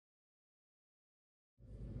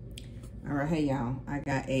All right, hey y'all, I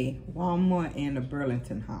got a Walmart and a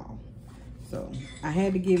Burlington haul. So I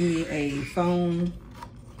had to give me a phone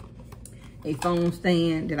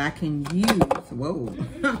stand that I can use, whoa,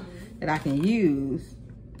 that I can use,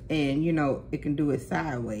 and you know, it can do it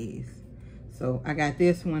sideways. So I got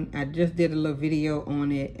this one. I just did a little video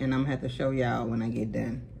on it, and I'm gonna have to show y'all when I get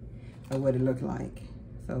done of what it looks like.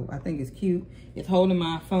 So I think it's cute. It's holding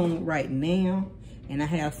my phone right now, and I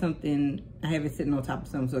have it sitting on top of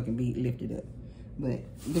something so it can be lifted up. But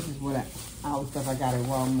this is what all the stuff I got at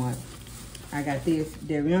Walmart. I got this.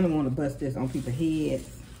 Dariana want to bust this on people's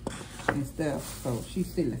heads and stuff, so she's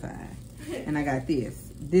sillified. And I got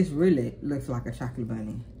this. This really looks like a chocolate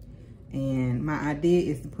bunny. And my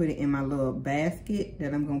idea is to put it in my little basket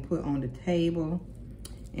that I'm gonna put on the table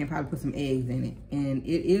and probably put some eggs in it. And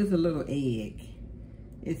it is a little egg.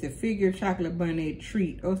 It's a figure chocolate bunny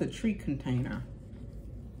treat. Oh, it's a treat container.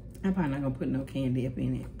 I'm probably not gonna put no candy up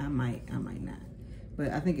in it. I might not.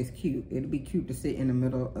 But I think it's cute. It'll be cute to sit in the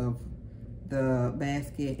middle of the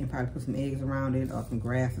basket and probably put some eggs around it or some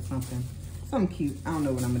grass or something. Something cute. I don't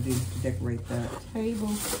know what I'm gonna do to decorate the table.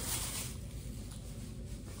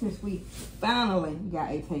 Since we finally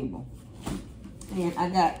got a table. And I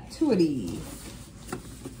got 2 of these.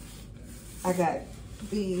 I got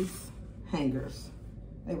these hangers.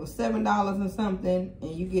 They were $7 and something,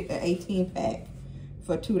 and you get the 18 pack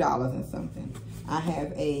for $2 and something. I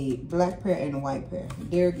have a black pair and a white pair.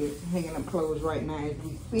 Derek is hanging up clothes right now as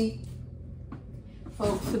we speak.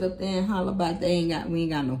 Folks sit up there and holler about we ain't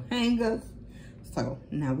got no hangers. So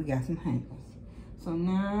now we got some hangers. So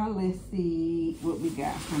now let's see what we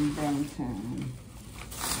got from Burlington.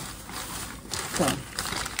 So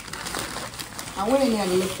I went in there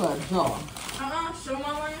to look for a jar. Show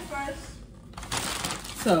my line first.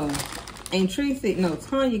 So, and Tracy, no,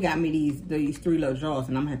 Tanya got me these 3 little jars,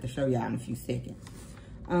 and I'm gonna have to show y'all in a few seconds.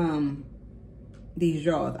 These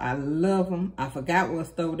jars, I love them. I forgot what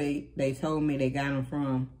store they told me they got them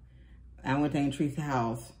from. I went to Aunt Tracy's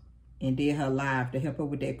house and did her live to help her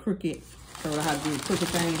with that Cricut. Showed her how to do the Cricut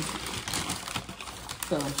thing.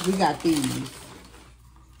 So we got these.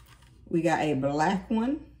 We got a black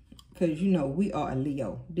one, because you know we are a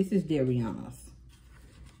Leo. This is Dariana's.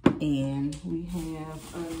 And we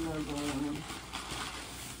have another one.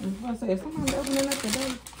 I was going to say, is somebody opening up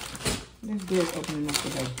today? This Derek opening up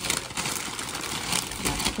today.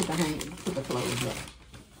 Put the clothes up.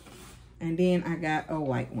 And then I got a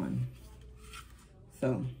white one.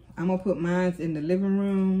 So I'm going to put mine in the living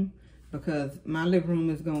room because my living room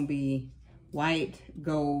is going to be white,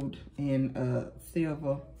 gold, and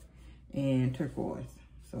silver, and turquoise.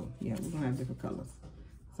 So yeah, we're going to have different colors.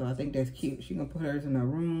 So I think that's cute. She's going to put hers in her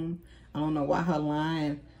room. I don't know why her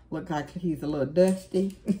line looks like he's a little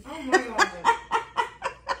dusty.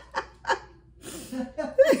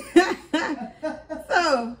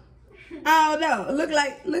 So, I don't know. Look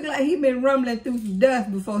like he been rumbling through some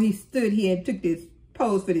dust before he stood here and took this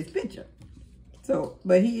pose for this picture. So,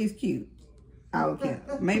 but he is cute. I don't care.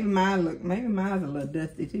 Maybe mine's a little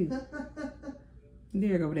dusty too.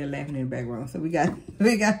 Derek over there laughing in the background. So we got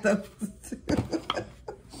those two.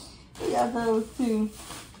 We got those 2.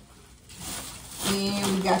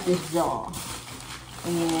 And we got this jar.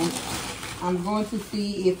 And I'm going to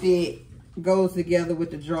see if it goes together with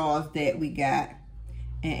the jars that we got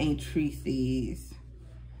at Aunt Tracy's.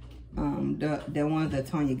 The ones that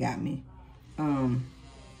Tanya got me.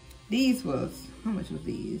 These was, how much was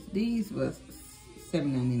these? These was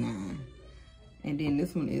 $7.99. And then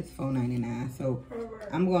this one is $4.99. So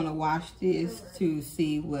I'm gonna wash this to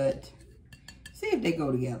see if they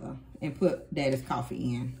go together and put Daddy's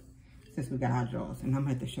coffee in since we got our drawers. And I'm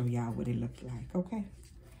gonna have to show y'all what it looks like, okay?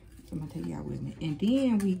 So I'm gonna take y'all with me. And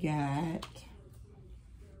then we got,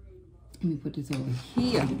 let me put this over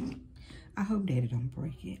here. I hope Daddy don't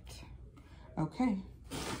break it. Okay.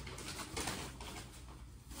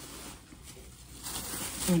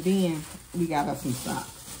 And then we got us some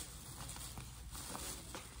socks.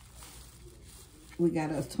 We got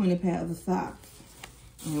us 20 pairs of socks.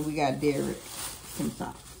 And we got Derek some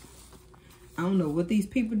socks. I don't know what these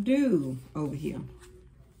people do over here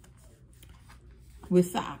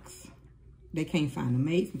with socks. They can't find the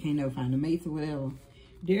mates. We can't never find the mates or whatever.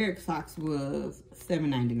 Derek's socks was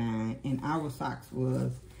 $7.99 and our socks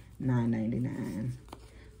was $9.99.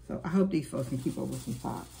 So I hope these folks can keep up with some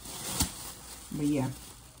socks. But yeah,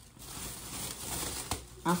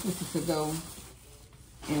 I'm supposed to go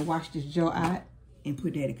and wash this jar out and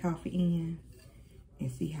put Daddy coffee in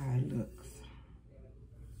and see how it looks.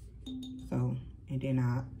 So, and then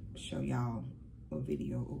I'll show y'all a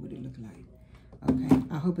video of what it look like. Okay,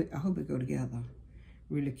 I hope it go together.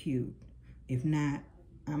 Really cute. If not,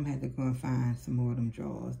 I'm gonna have to go and find some more of them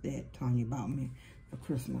jars that Tanya bought me for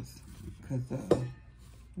Christmas. Cause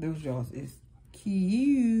those jars is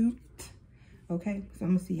cute. Okay, so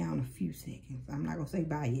I'm gonna see y'all in a few seconds. I'm not gonna say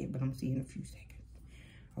bye yet, but I'm gonna see you in a few seconds.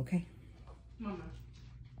 Okay? Mama.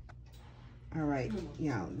 All right,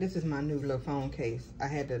 y'all, this is my new little phone case. I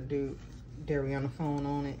had to do Dariana phone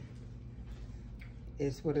on it.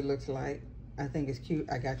 It's what it looks like. I think it's cute.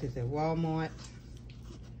 I got this at Walmart.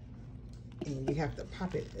 And you have to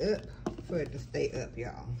pop it up for it to stay up,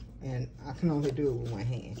 y'all. And I can only do it with one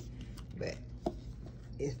hand. But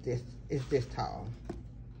it's this tall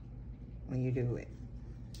when you do it.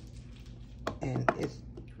 And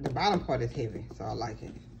the bottom part is heavy, so I like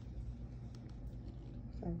it.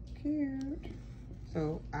 So cute.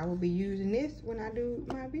 So I will be using this when I do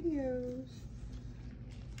my videos.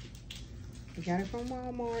 I got it from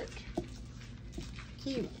Walmart.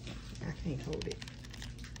 Cute. I can't hold it.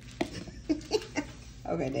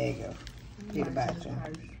 Okay, there you go. Get the bathroom.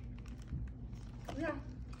 Yeah.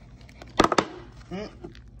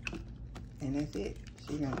 And that's it.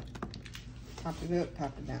 She gonna pop it up,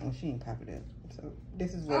 pop it down. Well, she ain't pop it up. So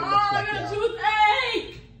this is what it looks like, y'all.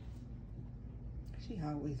 Toothache! She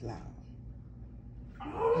always loud.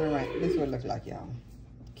 All right, this is what it looks like, y'all.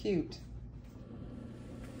 Cute.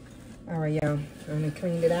 All right, y'all. I'm gonna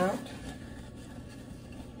clean it out.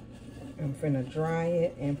 I'm finna dry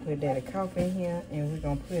it and put that coffee in here, and we're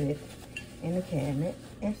gonna put it in the cabinet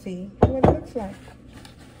and see what it looks like.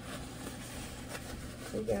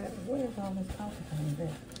 We got, where's all this coffee things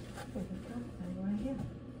at? There's this coffee thing right here.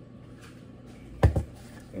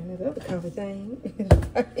 And this other coffee thing is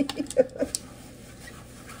right here.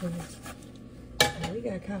 We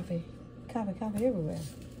got coffee everywhere.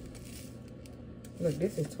 Look,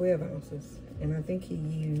 this is 12 ounces, and I think he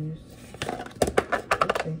used,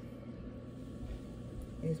 let's see.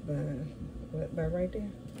 It's by, what, by right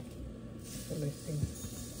there? So let's see.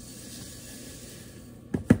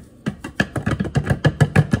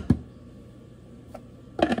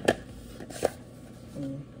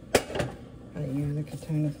 I use the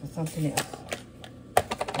containers for something else.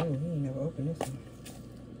 Oh, he ain't never opened this one.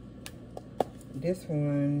 This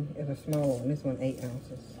one is a small one. This one 8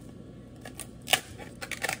 ounces. So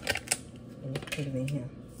let's put it in here.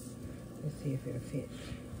 Let's see if it'll fit.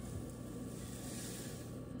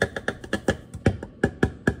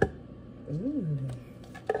 Ooh.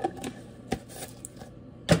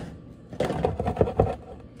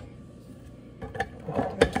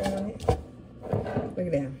 Put the top on it. Look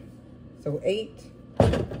at that. So 8.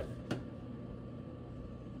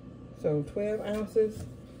 So 12 ounces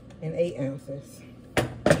and 8 ounces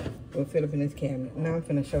will fit up in this cabinet. Now I'm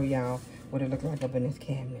finna show y'all what it looks like up in this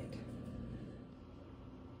cabinet.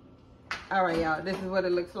 All right, y'all, this is what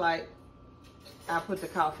it looks like. I put the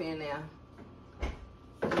coffee in there.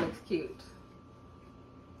 It looks cute.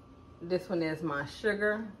 This one is my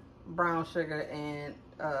sugar, brown sugar, and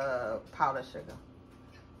powdered sugar.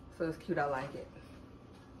 So it's cute, I like it.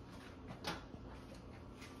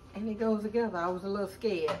 And it goes together. I was a little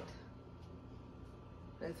scared.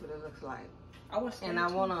 That's what it looks like. I was scared. And I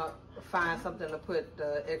want to find something to put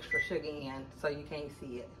the extra sugar in so you can't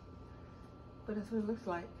see it. But that's what it looks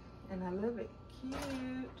like. And I love it.